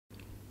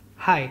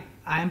Hi,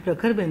 I am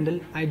Prakhar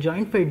Bindal. I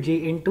joined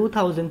FIITJEE in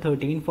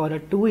 2013 for a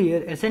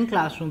 2-year SN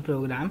classroom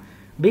program.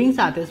 Being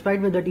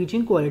satisfied with the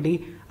teaching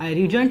quality, I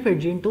rejoined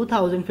FIITJEE in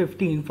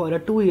 2015 for a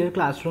 2-year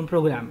classroom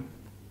program.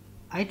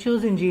 I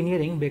chose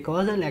engineering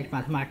because I liked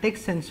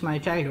mathematics since my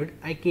childhood.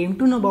 I came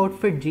to know about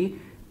FIITJEE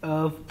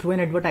through an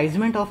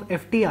advertisement of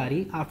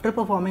FTRE. After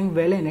performing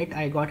well in it,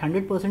 I got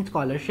 100%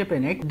 scholarship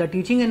in it. The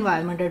teaching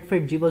environment at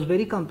FIITJEE was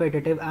very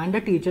competitive and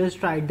the teachers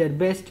tried their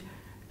best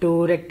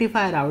to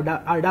rectify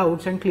our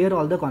doubts and clear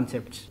all the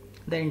concepts.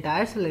 The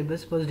entire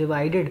syllabus was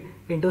divided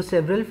into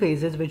several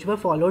phases which were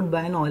followed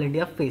by an All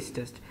India phase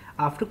test.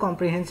 After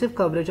comprehensive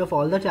coverage of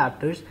all the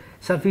chapters,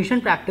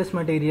 sufficient practice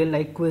material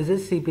like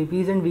quizzes,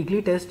 CPPs and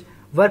weekly tests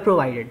were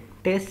provided.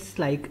 Tests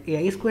like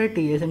AI Square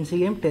TS and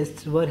CM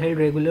tests were held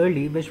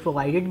regularly, which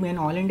provided me an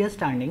All India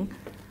standing.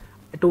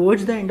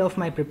 Towards the end of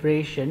my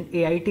preparation,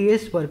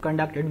 AITs were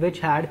conducted which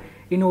had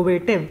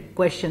innovative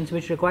questions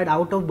which required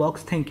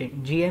out-of-box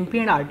thinking. GMP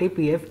and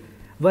RTPF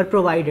were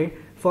provided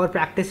for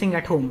practicing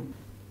at home.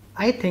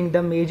 I think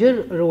the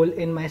major role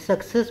in my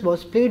success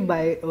was played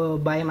by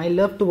my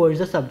love towards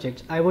the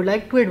subjects. I would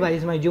like to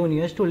advise my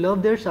juniors to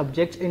love their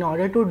subjects in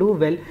order to do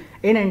well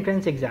in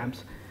entrance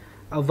exams.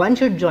 One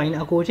should join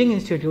a coaching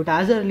institute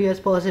as early as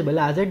possible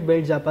as it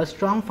builds up a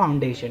strong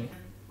foundation.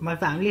 My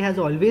family has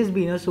always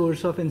been a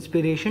source of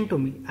inspiration to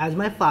me. As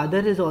my father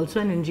is also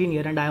an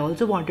engineer and I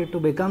also wanted to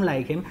become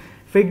like him,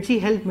 FIITJEE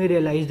helped me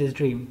realize this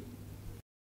dream.